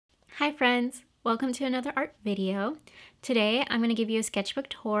Hi friends, welcome to another art video. Today I'm going to give you a sketchbook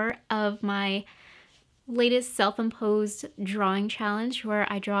tour of my latest self-imposed drawing challenge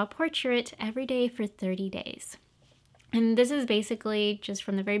where I draw a portrait every day for 30 days. And this is basically just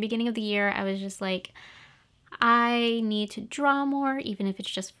from the very beginning of the year. I was just like, I need to draw more, even if it's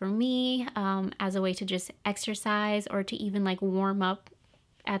just for me, as a way to just exercise or to even like warm up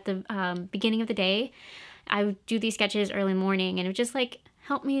at the beginning of the day. I would do these sketches early morning and it would just like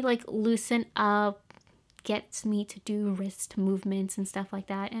help me like loosen up, gets me to do wrist movements and stuff like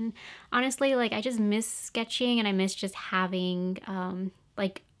that. And honestly, like I just miss sketching and I miss just having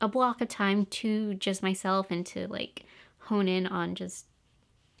like a block of time to just myself and to like hone in on just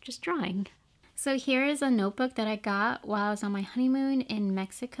drawing. So here is a notebook that I got while I was on my honeymoon in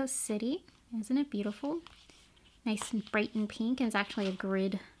Mexico City. Isn't it beautiful? Nice and bright and pink, and it's actually a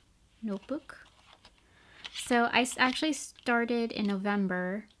grid notebook. So I actually started in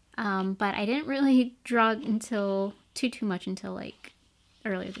November, but I didn't really draw until too much until like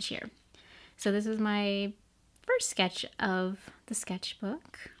earlier this year. So this is my first sketch of the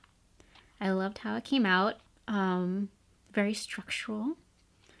sketchbook. I loved how it came out, very structural.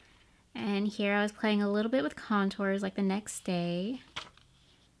 And here I was playing a little bit with contours like the next day.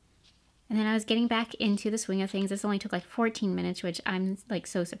 And then I was getting back into the swing of things. This only took like 14 minutes, which I'm like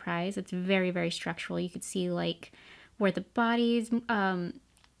so surprised. It's very, very structural. You could see like where the body's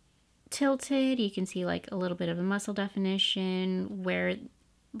tilted. You can see like a little bit of a muscle definition, where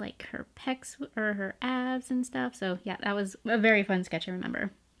like her pecs or her abs and stuff. So yeah, that was a very fun sketch, I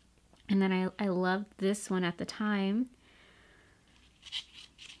remember. And then I loved this one at the time.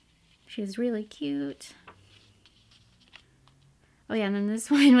 She was really cute. Oh yeah, and then this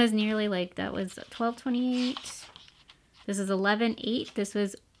one was nearly like, that was 12/28. This is 11/8. This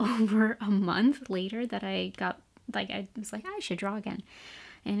was over a month later that I got, like, I was like, I should draw again.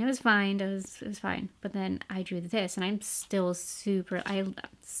 And it was fine, it was fine. But then I drew this and I'm still I'm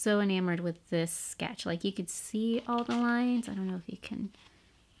so enamored with this sketch. Like you could see all the lines. I don't know if you can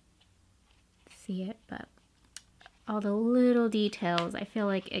see it, but all the little details, I feel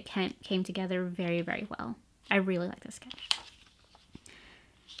like it came together very, very well. I really like this sketch.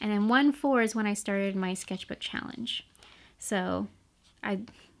 And then 1/4 is when I started my sketchbook challenge. So I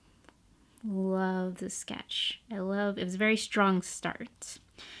love this sketch. It was a very strong start.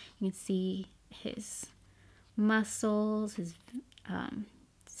 You can see his muscles, his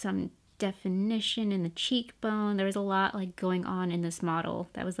some definition in the cheekbone. There was a lot like going on in this model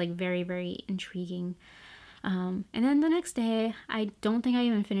that was like very, very intriguing. And then the next day, I don't think I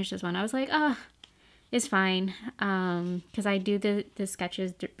even finished this one. I was like, oh, it's fine, because I do the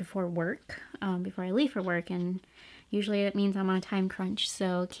sketches before work, before I leave for work, and usually it means I'm on a time crunch,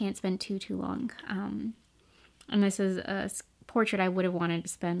 so can't spend too long. And this is a portrait I would have wanted to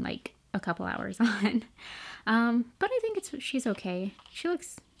spend like a couple hours on, but I think she's okay. She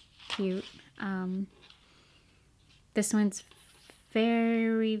looks cute. This one's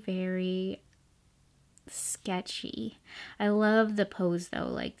very, very sketchy. I love the pose though,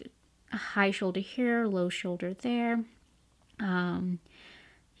 like a high shoulder here, low shoulder there. You can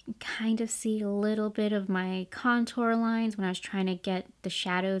kind of see a little bit of my contour lines when I was trying to get the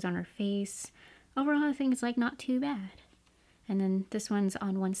shadows on her face. Overall, I think it's like not too bad. And then this one's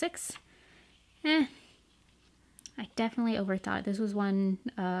on 1/6. I definitely overthought. This was one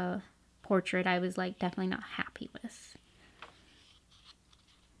portrait I was like definitely not happy with.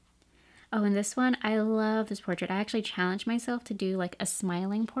 Oh, and this one, I love this portrait. I actually challenged myself to do like a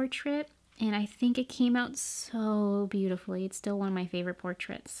smiling portrait, and I think it came out so beautifully. It's still one of my favorite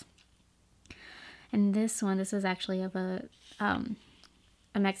portraits. And this one, this is actually of a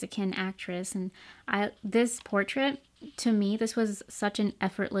Mexican actress, and this portrait, to me, this was such an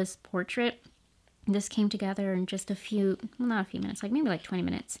effortless portrait. This came together in just a few, well, not a few minutes, like maybe like 20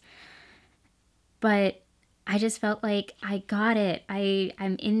 minutes. But I just felt like I got it. I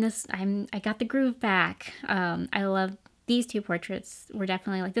got the groove back. I love these two portraits. Were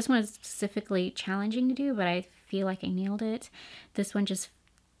definitely like, this one is specifically challenging to do, but I feel like I nailed it. This one just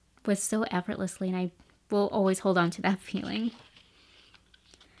was so effortlessly, and I will always hold on to that feeling.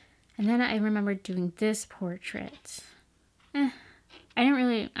 And then I remember doing this portrait. I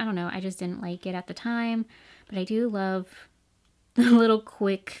don't know, I just didn't like it at the time, but I do love the little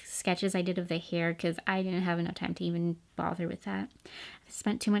quick sketches I did of the hair, because I didn't have enough time to even bother with that. I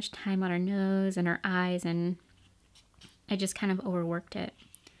spent too much time on her nose and her eyes, and I just kind of overworked it.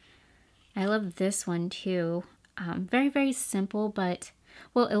 I love this one too. Very, very simple, but,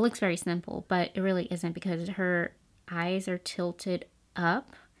 well, it looks very simple, but it really isn't, because her eyes are tilted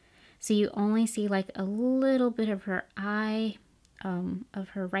up. So you only see like a little bit of her eye of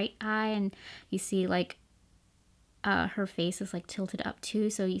her right eye, and you see like her face is like tilted up too,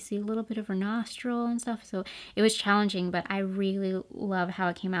 so you see a little bit of her nostril and stuff. So it was challenging, but I really love how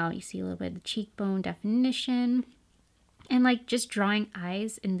it came out. You see a little bit of the cheekbone definition, and like just drawing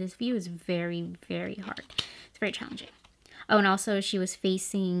eyes in this view is very, very hard. It's very challenging. Oh, and also she was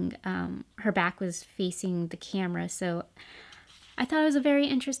facing, her back was facing the camera, so I thought it was a very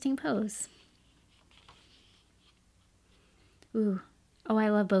interesting pose. Ooh. Oh, I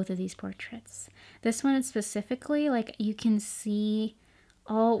love both of these portraits. This one specifically, like you can see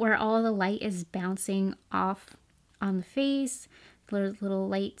where all the light is bouncing off on the face, little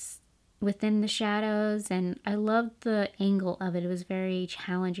lights within the shadows, and I loved the angle of it. It was very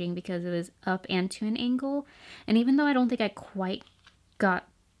challenging because it was up and to an angle, and even though I don't think I quite got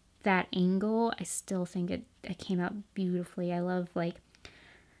that angle, I still think it came out beautifully. I love like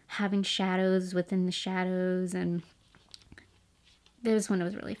having shadows within the shadows, and this one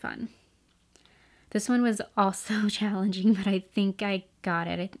was really fun. This one was also challenging, but I think I got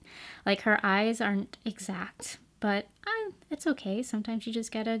it. Like her eyes aren't exact, but it's okay. Sometimes you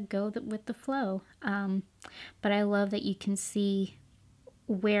just gotta go with the flow. But I love that you can see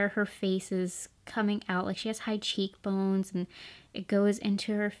where her face is coming out. Like she has high cheekbones, and it goes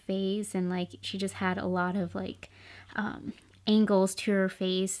into her face, and like she just had a lot of like angles to her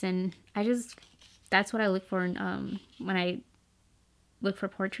face, and that's what I look for when I look for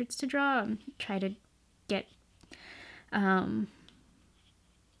portraits to draw. Try to get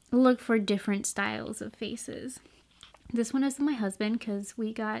look for different styles of faces. This one is my husband because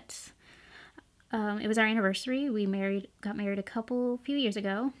we got it was our anniversary. We got married a few years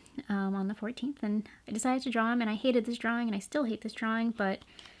ago on the 14th, and I decided to draw him, and I hated this drawing, and I still hate this drawing, but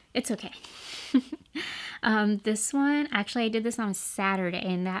it's okay. This one, actually I did this on a Saturday,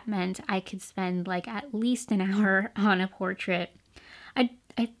 and that meant I could spend like at least an hour on a portrait.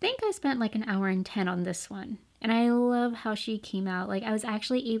 I think I spent like an hour and 10 on this one, and I love how she came out. Like I was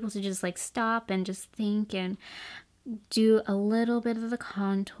actually able to just like stop and just think and do a little bit of the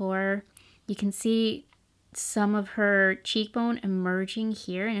contour. You can see some of her cheekbone emerging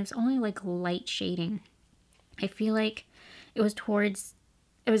here, and it was only like light shading. I feel like it was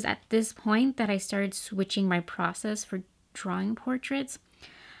at this point that I started switching my process for drawing portraits.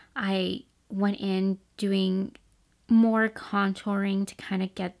 I went in doing more contouring to kind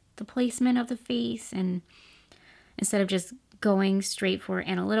of get the placement of the face, and instead of just going straight for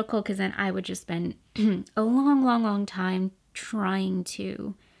analytical, because then I would just spend a long time trying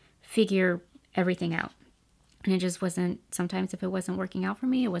to figure everything out, and it just wasn't, sometimes if it wasn't working out for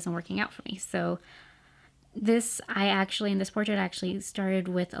me, it wasn't working out for me. So in this portrait, I actually started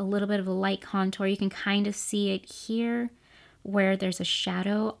with a little bit of a light contour. You can kind of see it here where there's a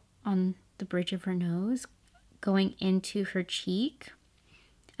shadow on the bridge of her nose going into her cheek.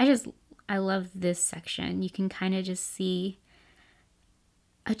 I love this section. You can kind of just see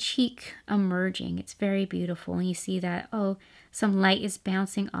a cheek emerging. It's very beautiful, and you see that, oh, some light is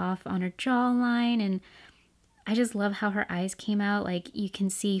bouncing off on her jawline, and I just love how her eyes came out. Like you can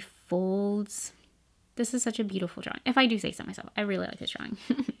see folds. This is such a beautiful drawing. If I do say so myself, I really like this drawing.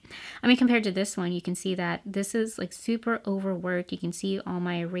 I mean, compared to this one, you can see that this is like super overworked. You can see all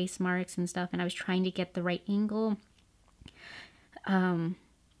my erase marks and stuff, and I was trying to get the right angle.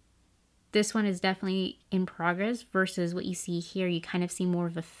 This one is definitely in progress versus what you see here. You kind of see more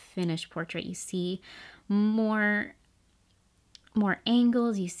of a finished portrait. You see more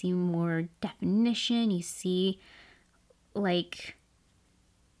angles, you see more definition, you see like,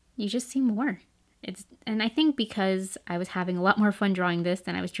 you just see more. And I think because I was having a lot more fun drawing this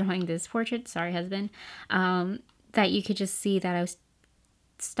than I was drawing this portrait, sorry husband, that you could just see that I was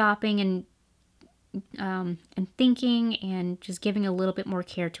stopping and thinking and just giving a little bit more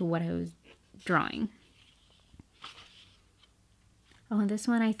care to what I was drawing. Oh, and this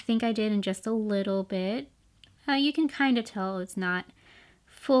one I think I did in just a little bit. You can kind of tell it's not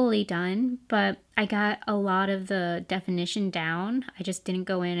fully done, but I got a lot of the definition down. I just didn't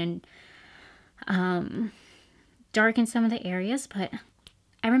go in and darken some of the areas, but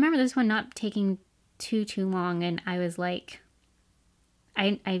I remember this one not taking too long, and I was like,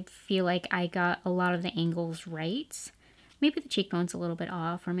 I feel like I got a lot of the angles right. Maybe the cheekbone's a little bit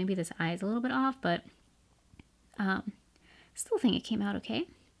off, or maybe this eye's a little bit off, but still think it came out okay.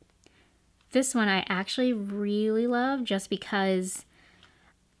 This one I actually really love just because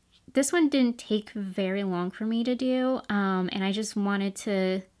this one didn't take very long for me to do, and I just wanted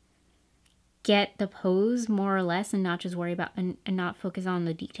to get the pose more or less and not just worry about and not focus on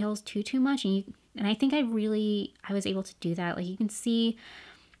the details too much. And I think I was able to do that. Like you can see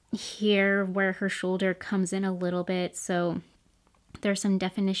here where her shoulder comes in a little bit, so There's some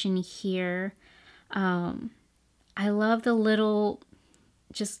definition here. I love the little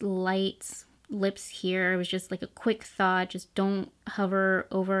just light lips here. It was just like a quick thought. Just don't hover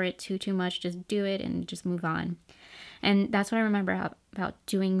over it too much. Just do it and just move on. And that's what I remember about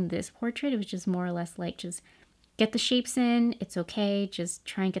doing this portrait. It was just more or less like just get the shapes in. It's okay. Just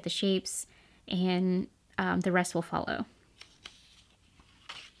try and get the shapes, and the rest will follow.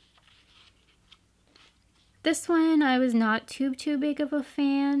 This one, I was not too big of a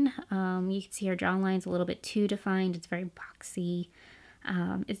fan. You can see her jawline's a little bit too defined. It's very boxy.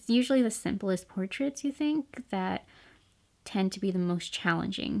 It's usually the simplest portraits, you think, that tend to be the most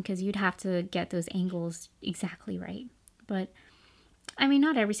challenging, because you'd have to get those angles exactly right. But, I mean,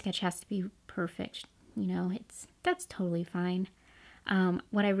 not every sketch has to be perfect, you know, that's totally fine.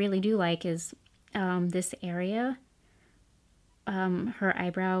 What I really do like is this area, her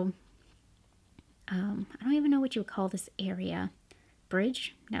eyebrow. I don't even know what you would call this area.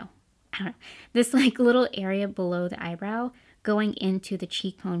 Bridge? No, I don't know. This like little area below the eyebrow going into the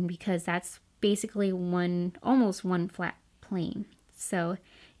cheekbone, because that's basically almost one flat plane. So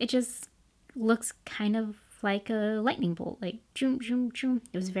it just looks kind of like a lightning bolt, like zoom, zoom, zoom.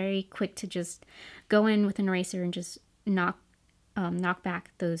 It was very quick to just go in with an eraser and just knock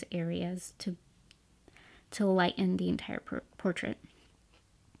back those areas to lighten the entire portrait.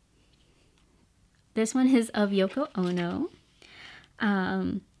 This one is of Yoko Ono.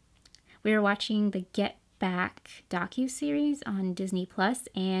 We were watching the Get Back docu-series on Disney Plus,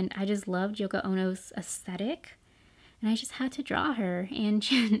 and I just loved Yoko Ono's aesthetic, and I just had to draw her. And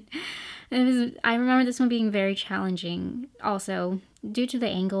I remember this one being very challenging, also due to the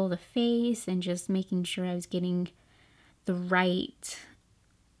angle of the face and just making sure I was getting the right.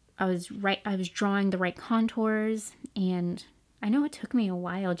 I was drawing the right contours, and I know it took me a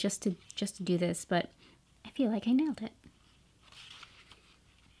while just to do this, but I feel like I nailed it.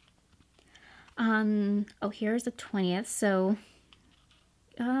 Oh, here's the 20th. So,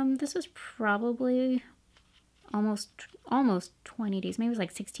 this was probably almost 20 days. Maybe it was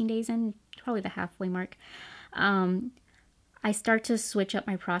like 16 days in, probably the halfway mark. I start to switch up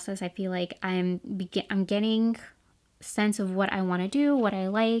my process. I feel like I'm getting sense of what I want to do, what I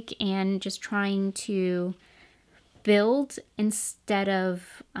like, and just trying to build instead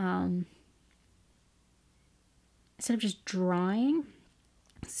of just drawing.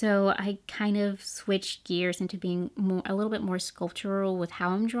 So I kind of switched gears into being a little bit more sculptural with how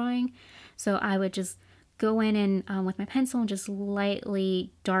I'm drawing. So I would just go in and with my pencil and just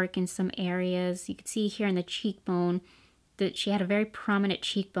lightly darken some areas. You could see here in the cheekbone that she had a very prominent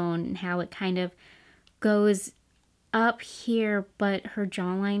cheekbone, and how it kind of goes up here, but her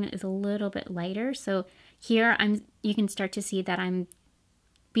jawline is a little bit lighter. So here you can start to see that I'm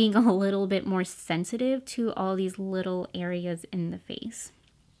being a little bit more sensitive to all these little areas in the face.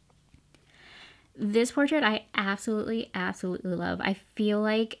 This portrait I absolutely love. I feel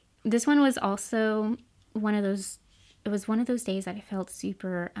like this one was also one of those, it was one of those days that I felt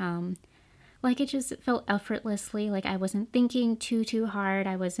super, like it just felt effortlessly, like I wasn't thinking too hard.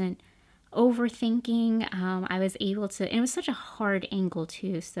 I wasn't overthinking. I was able to, and it was such a hard angle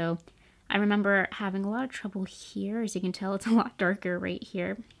too. So I remember having a lot of trouble here. As you can tell, it's a lot darker right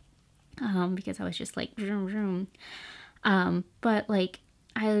here, because I was just like, vroom, vroom. But like,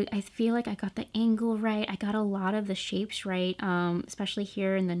 I feel like I got the angle right. I got a lot of the shapes right, especially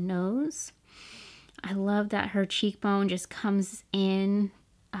here in the nose. I love that her cheekbone just comes in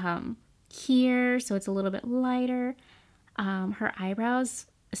here, so it's a little bit lighter. Her eyebrows,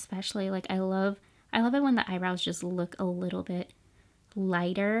 especially, like I love it when the eyebrows just look a little bit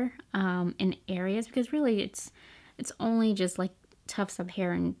lighter in areas, because really it's only just like tufts of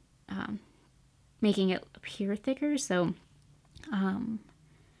hair and making it appear thicker. So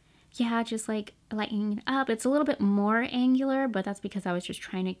yeah, just like lightening it up. It's a little bit more angular, but that's because I was just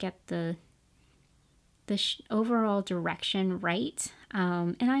trying to get the overall direction right.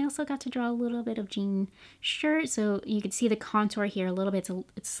 And I also got to draw a little bit of jean shirt, so you could see the contour here a little bit.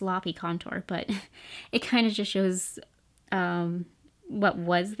 It's sloppy contour, but it kind of just shows what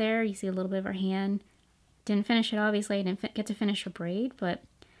was there. You see a little bit of her hand. Didn't finish it, obviously. I didn't get to finish her braid, but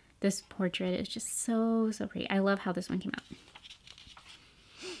this portrait is just so pretty. I love how this one came out.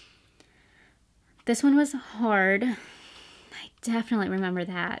 This one was hard. I definitely remember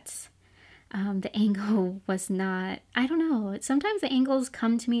that. The angle was not, I don't know. Sometimes the angles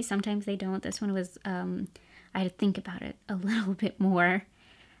come to me, sometimes they don't. This one was, I had to think about it a little bit more.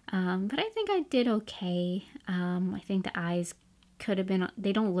 But I think I did okay. I think the eyes could have been,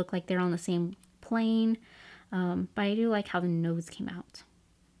 they don't look like they're on the same plane. But I do like how the nose came out.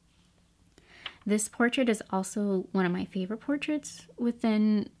 This portrait is also one of my favorite portraits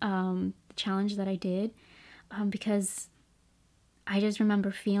within the challenge that I did, because I just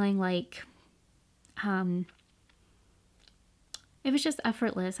remember feeling like it was just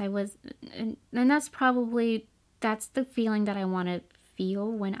effortless. And that's the feeling that I want to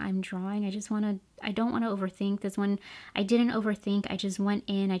feel when I'm drawing. I don't want to overthink. This one, I didn't overthink. I just went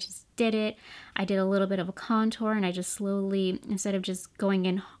in, I just did it. I did a little bit of a contour, and I just slowly, instead of just going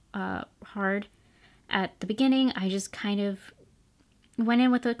in hard at the beginning, I just kind of went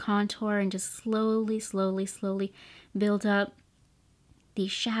in with a contour and just slowly build up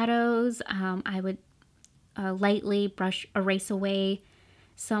these shadows. I would lightly erase away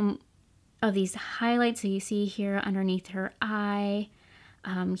some of these highlights. So you see here underneath her eye,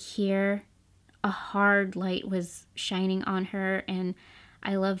 here a hard light was shining on her, and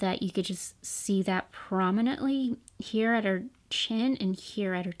I love that you could just see that prominently here at her chin and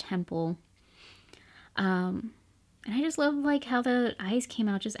here at her temple. And I just love like how the eyes came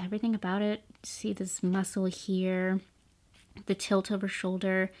out, just everything about it. See this muscle here, the tilt of her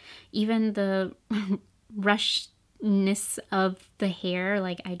shoulder, even the rushness of the hair.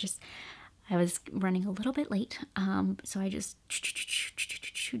 Like I was running a little bit late, so I just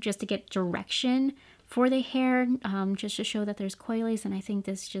to get direction for the hair, just to show that there's coilies. And I think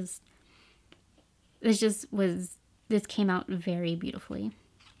this came out very beautifully.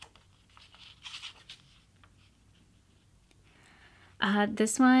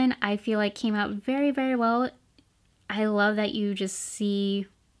 This one I feel like came out very, very well. I love that you just see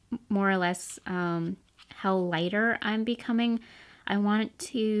more or less how lighter I'm becoming. I want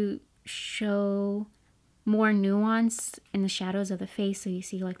to show more nuance in the shadows of the face. So you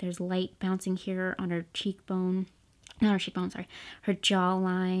see like there's light bouncing here on her cheekbone, not her cheekbone, sorry, her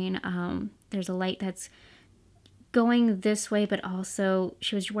jawline. There's a light that's going this way, but also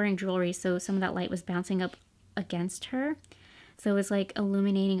she was wearing jewelry, so some of that light was bouncing up against her. So it was like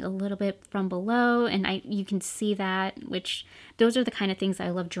illuminating a little bit from below, and you can see that, which those are the kind of things I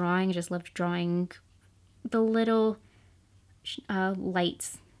love drawing. I just love drawing the little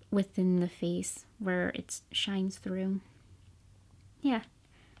lights within the face where it shines through. Yeah.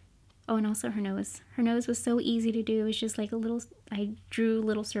 Oh, and also her nose. Her nose was so easy to do. It's just like I drew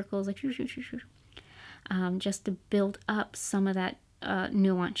little circles, like just to build up some of that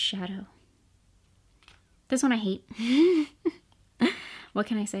nuanced shadow. This one I hate. What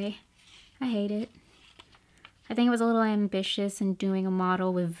can I say? I hate it. I think it was a little ambitious in doing a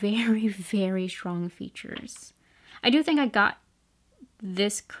model with very, very strong features. I do think I got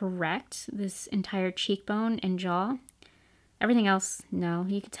this correct, this entire cheekbone and jaw. Everything else, no.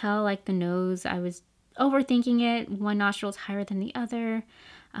 You could tell, like the nose, I was overthinking it. One nostril's higher than the other.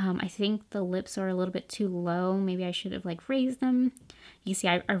 I think the lips are a little bit too low. Maybe I should have like raised them. You see,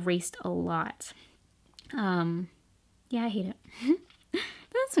 I erased a lot. Yeah, I hate it.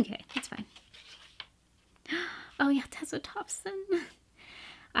 But that's okay. That's fine. Oh yeah, Tessa Thompson.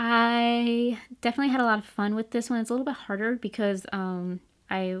 I definitely had a lot of fun with this one. It's a little bit harder because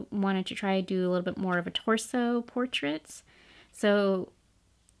I wanted to try to do a little bit more of a torso portraits. So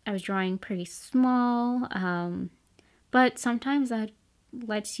I was drawing pretty small, but sometimes that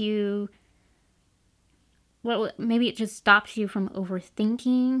lets you, well, maybe it just stops you from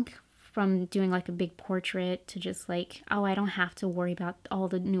overthinking, from doing like a big portrait to just like, oh, I don't have to worry about all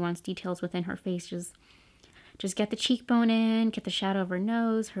the nuanced details within her face. Just get the cheekbone in, get the shadow of her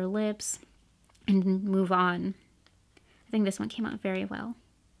nose, her lips, and move on. I think this one came out very well.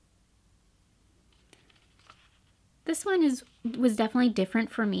 This one was definitely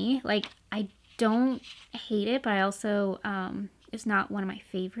different for me. Like, I don't hate it, but I also, it's not one of my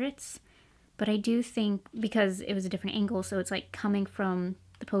favorites. But I do think, because it was a different angle, so it's like coming from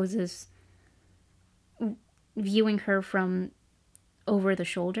the poses, viewing her from over the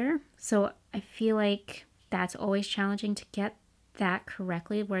shoulder. So I feel like that's always challenging to get that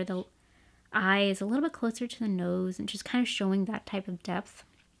correctly, where the eye is a little bit closer to the nose and just kind of showing that type of depth.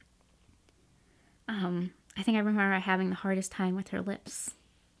 I think I remember having the hardest time with her lips.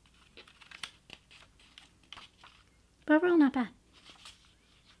 But overall, not bad.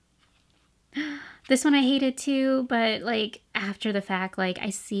 This one I hated too, but like after the fact, like I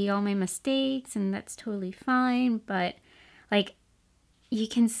see all my mistakes and that's totally fine, but like you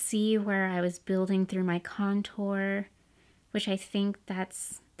can see where I was building through my contour, which I think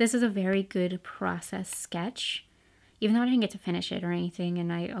this is a very good process sketch. Even though I didn't get to finish it or anything,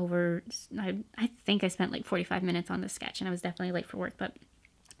 and I think I spent like 45 minutes on this sketch, and I was definitely late for work, but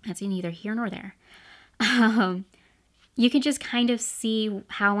that's neither here nor there. You can just kind of see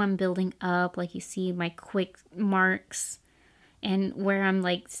how I'm building up, like you see my quick marks and where I'm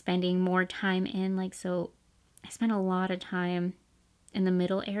like spending more time in, like, so I spent a lot of time in the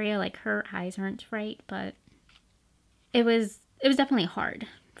middle area. Like, her eyes aren't right, but it was definitely hard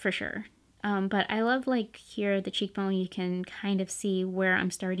for sure. But I love, like, here, the cheekbone, you can kind of see where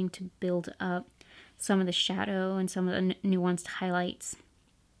I'm starting to build up some of the shadow and some of the nuanced highlights.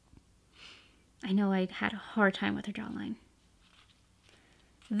 I know I had a hard time with her jawline.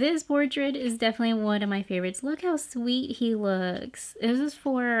 This portrait is definitely one of my favorites. Look how sweet he looks. This is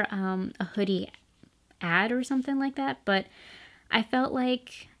for a hoodie ad or something like that, but I felt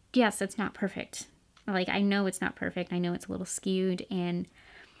like, yes, it's not perfect. Like, I know it's not perfect. I know it's a little skewed, and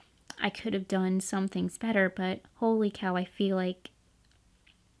I could have done some things better, but holy cow, I feel like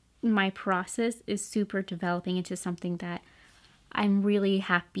my process is super developing into something that I'm really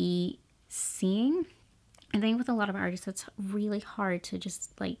happy seeing. I think with a lot of artists, it's really hard to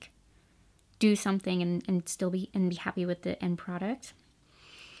just like do something and still be happy with the end product.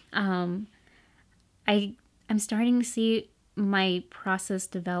 I'm starting to see my process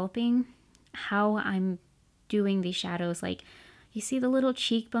developing, how I'm doing these shadows. Like, you see the little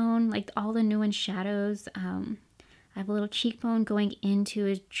cheekbone, like all the nuanced shadows. I have a little cheekbone going into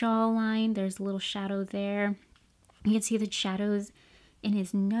his jawline. There's a little shadow there. You can see the shadows in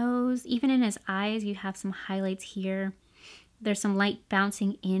his nose, even in his eyes. You have some highlights here. There's some light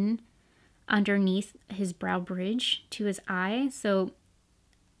bouncing in underneath his brow bridge to his eye. So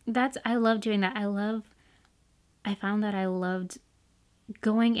I love doing that. I found that I loved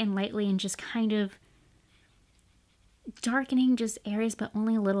going in lightly and just kind of darkening just areas, but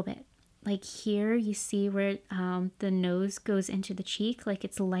only a little bit. Like here, you see where the nose goes into the cheek, like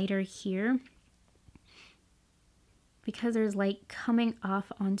it's lighter here, because there's light coming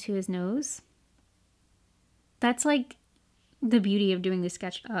off onto his nose. That's like the beauty of doing these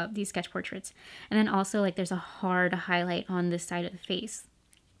sketch portraits. And then also, like, there's a hard highlight on this side of the face,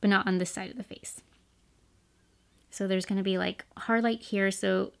 but not on this side of the face. So there's going to be like hard light here,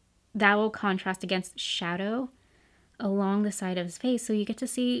 so that will contrast against shadow along the side of his face. So you get to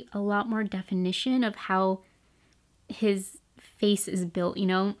see a lot more definition of how his face is built, you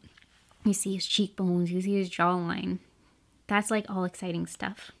know? You see his cheekbones, you see his jawline. That's like all exciting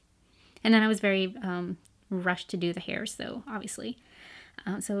stuff. And then I was very rushed to do the hair, so obviously.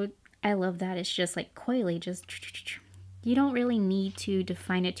 So I love that. It's just like coily, just, you don't really need to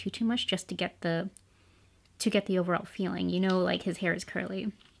define it too much just to get the overall feeling. You know, like his hair is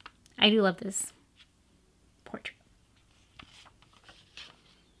curly. I do love this portrait.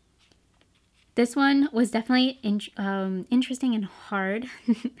 This one was definitely interesting and hard,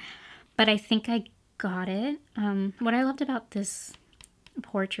 but I think I got it. What I loved about this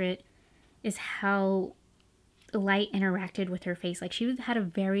portrait is how light interacted with her face. Like, she had a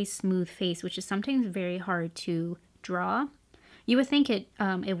very smooth face, which is sometimes very hard to draw. You would think it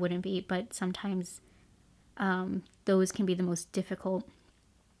wouldn't be, but sometimes those can be the most difficult.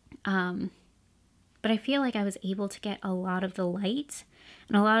 But I feel like I was able to get a lot of the light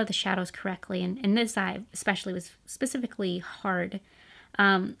and a lot of the shadows correctly. And this eye especially was specifically hard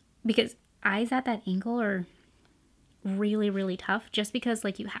because eyes at that angle are really, really tough, just because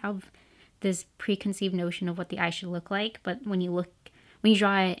like you have this preconceived notion of what the eye should look like. But when you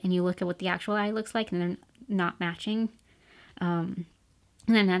draw it and you look at what the actual eye looks like and they're not matching, and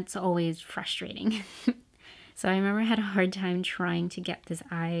then that's always frustrating. So I remember I had a hard time trying to get this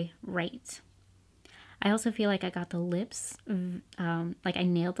eye right. I also feel like I got the lips, like I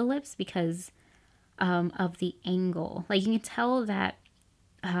nailed the lips because of the angle. Like, you can tell that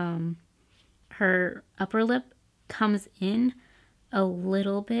her upper lip comes in a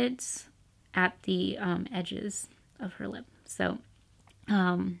little bit at the edges of her lip. So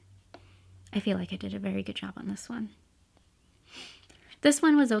I feel like I did a very good job on this one. This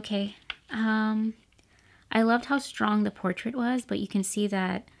one was okay. I loved how strong the portrait was, but you can see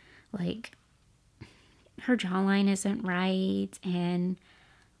that, like, her jawline isn't right, and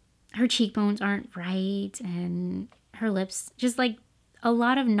her cheekbones aren't right, and her lips, just like a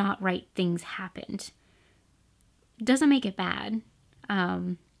lot of not right things happened. Doesn't make it bad.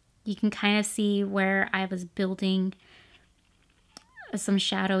 You can kind of see where I was building some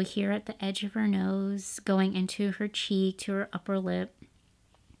shadow here at the edge of her nose, going into her cheek, to her upper lip.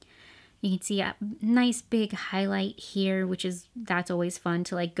 You can see a nice big highlight here, that's always fun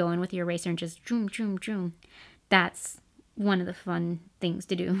to like go in with your eraser and just zoom, zoom, zoom. That's one of the fun things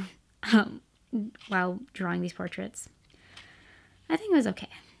to do while drawing these portraits. I think it was okay.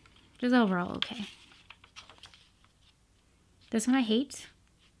 It was overall okay. This one I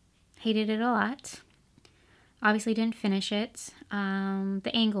hated it a lot. Obviously didn't finish it.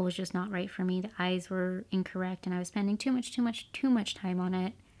 The angle was just not right for me. The eyes were incorrect and I was spending too much time on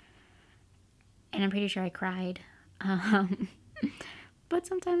it. And I'm pretty sure I cried. But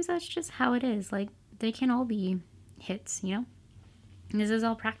sometimes that's just how it is. Like, they can all be hits, you know? This is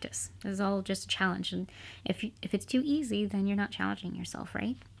all practice. This is all just a challenge. And if it's too easy, then you're not challenging yourself,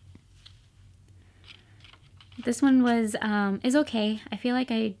 right? This one is okay. I feel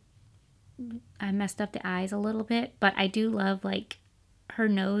like I messed up the eyes a little bit, but I do love like her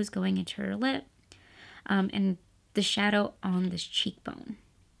nose going into her lip, and the shadow on this cheekbone.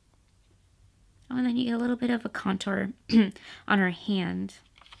 Oh, and then you get a little bit of a contour on her hand.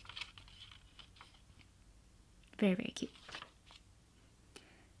 Very, very cute.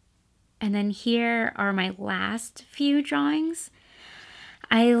 And then here are my last few drawings.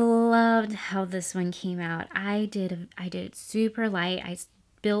 I loved how this one came out. I did it super light. I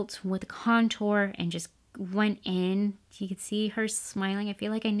built with contour and just went in. You could see her smiling. I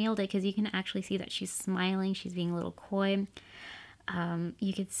feel like I nailed it because you can actually see that she's smiling. She's being a little coy.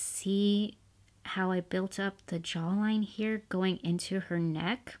 You could see how I built up the jawline here going into her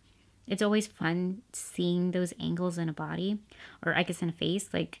neck. It's always fun seeing those angles in a body, or I guess in a face,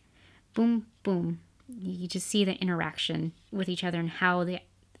 like boom, boom. You just see the interaction with each other and how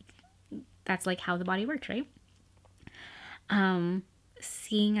that's like how the body works, right?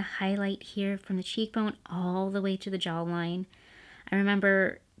 Seeing a highlight here from the cheekbone all the way to the jawline. I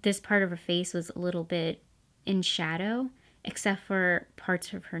remember this part of her face was a little bit in shadow, except for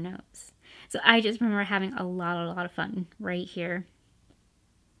parts of her nose. So I just remember having a lot of fun right here,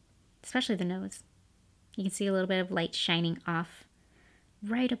 especially the nose. You can see a little bit of light shining off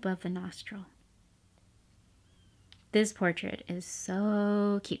right above the nostril. This portrait is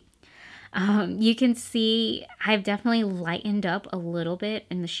so cute. You can see I've definitely lightened up a little bit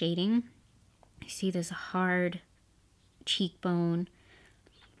in the shading. You see this hard cheekbone,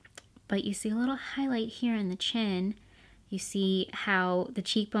 but you see a little highlight here in the chin. You see how the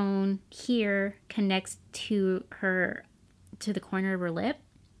cheekbone here connects to the corner of her lip.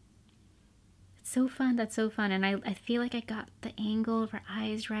 So fun. That's so fun. And I feel like I got the angle of her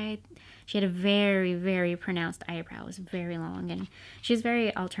eyes right. She had a very, very pronounced eyebrow. It was very long, and she's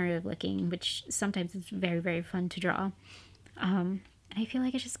very alternative looking, which sometimes is very, very fun to draw. And I feel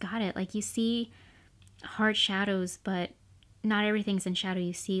like I just got it. Like, you see hard shadows, but not everything's in shadow.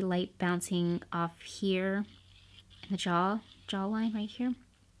 You see light bouncing off here in the jawline right here.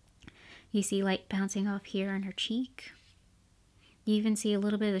 You see light bouncing off here on her cheek. You even see a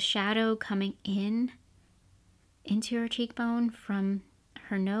little bit of the shadow coming into her cheekbone from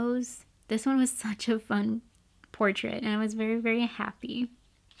her nose. This one was such a fun portrait, and I was very, very happy.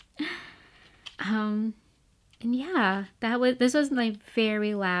 And yeah, this was my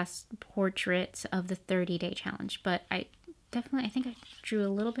very last portrait of the 30-day challenge, but I think I drew a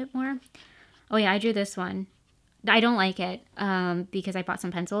little bit more. Oh yeah, I drew this one. I don't like it because I bought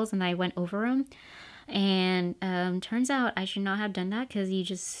some pencils and I went over them. And turns out I should not have done that because you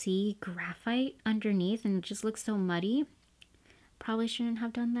just see graphite underneath and it just looks so muddy. Probably shouldn't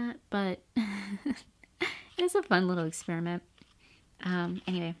have done that, but it's a fun little experiment.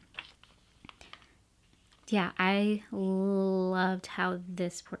 Anyway, yeah, I loved how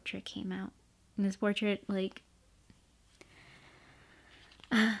this portrait came out. And this portrait, like,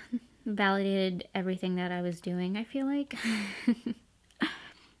 validated everything that I was doing, I feel like.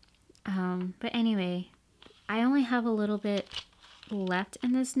 But anyway, I only have a little bit left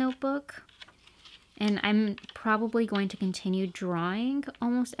in this notebook, and I'm probably going to continue drawing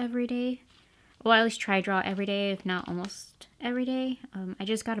almost every day. Well, at least try draw every day, if not almost every day. I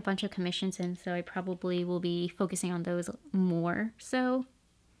just got a bunch of commissions in, so I probably will be focusing on those more so.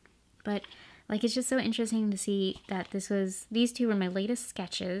 But like, it's just so interesting to see that these two were my latest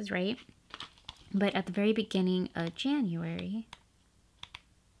sketches, right? But at the very beginning of January,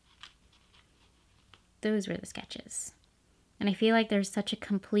 those were the sketches. And I feel like there's such a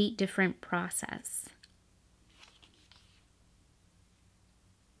complete different process.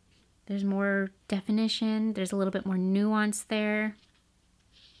 There's more definition. There's a little bit more nuance there.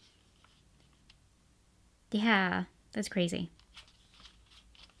 Yeah, that's crazy.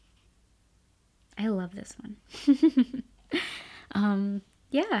 I love this one.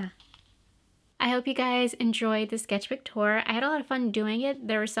 Yeah. I hope you guys enjoyed the sketchbook tour. I had a lot of fun doing it.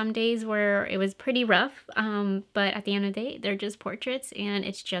 There were some days where it was pretty rough, but at the end of the day, they're just portraits and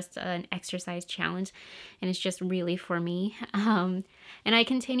it's just an exercise challenge, and it's just really for me. And I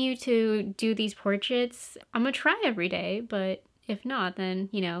continue to do these portraits. I'm gonna try every day, but if not, then,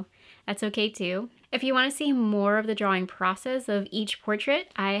 you know, that's okay too. If you want to see more of the drawing process of each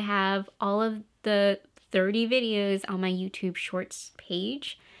portrait, I have all of the 30 videos on my YouTube Shorts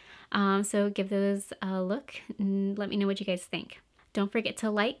page. So give those a look and let me know what you guys think. Don't forget to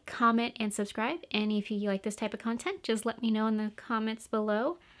like, comment, and subscribe. And if you like this type of content, just let me know in the comments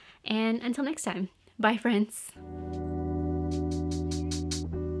below. And until next time, bye friends.